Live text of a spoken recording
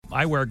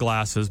I wear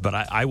glasses, but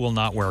I will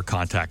not wear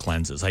contact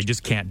lenses. I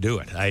just can't do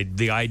it.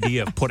 The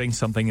idea of putting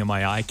something in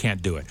my eye,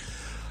 can't do it.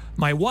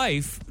 My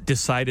wife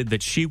decided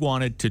that she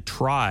wanted to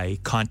try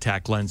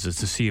contact lenses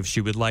to see if she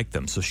would like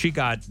them. So she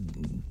got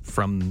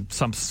from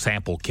some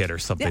sample kit or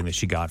something that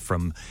she got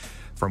from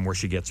where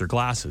she gets her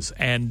glasses.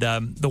 And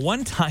the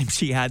one time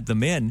she had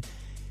them in,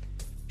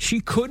 she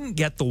couldn't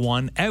get the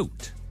one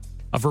out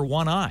of her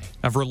one eye,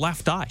 of her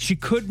left eye. She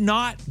could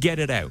not get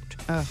it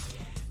out.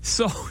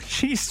 So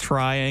she's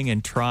trying,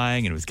 and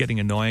it was getting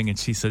annoying. And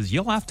she says,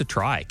 "You'll have to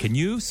try. Can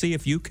you see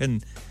if you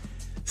can?"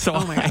 So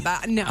oh my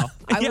God,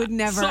 I would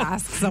never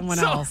ask someone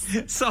else.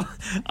 So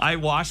I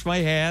washed my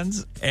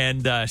hands,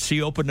 and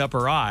she opened up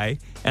her eye,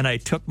 and I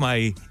took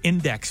my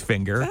index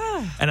finger,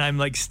 and I'm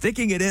like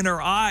sticking it in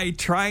her eye,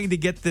 trying to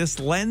get this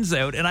lens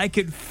out, and I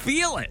could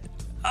feel it.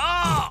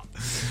 Oh!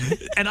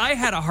 And I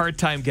had a hard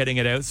time getting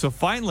it out. So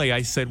finally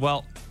I said,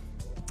 well,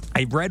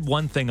 I read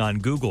one thing on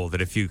Google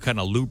that if you kind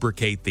of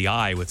lubricate the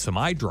eye with some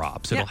eye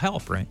drops, it'll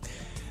help, right?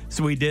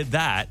 So we did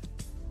that,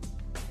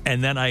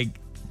 and then I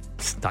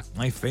stuck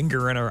my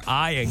finger in her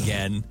eye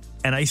again,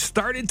 and I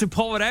started to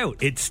pull it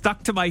out. It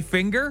stuck to my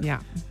finger,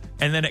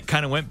 and then it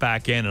kind of went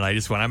back in, and I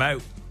just went, I'm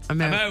out.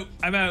 Brian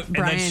and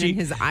then and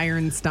his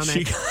iron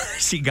stomach.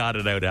 She got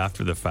it out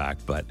after the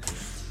fact, but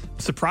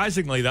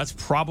surprisingly, that's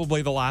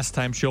probably the last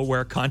time she'll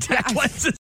wear contact lenses.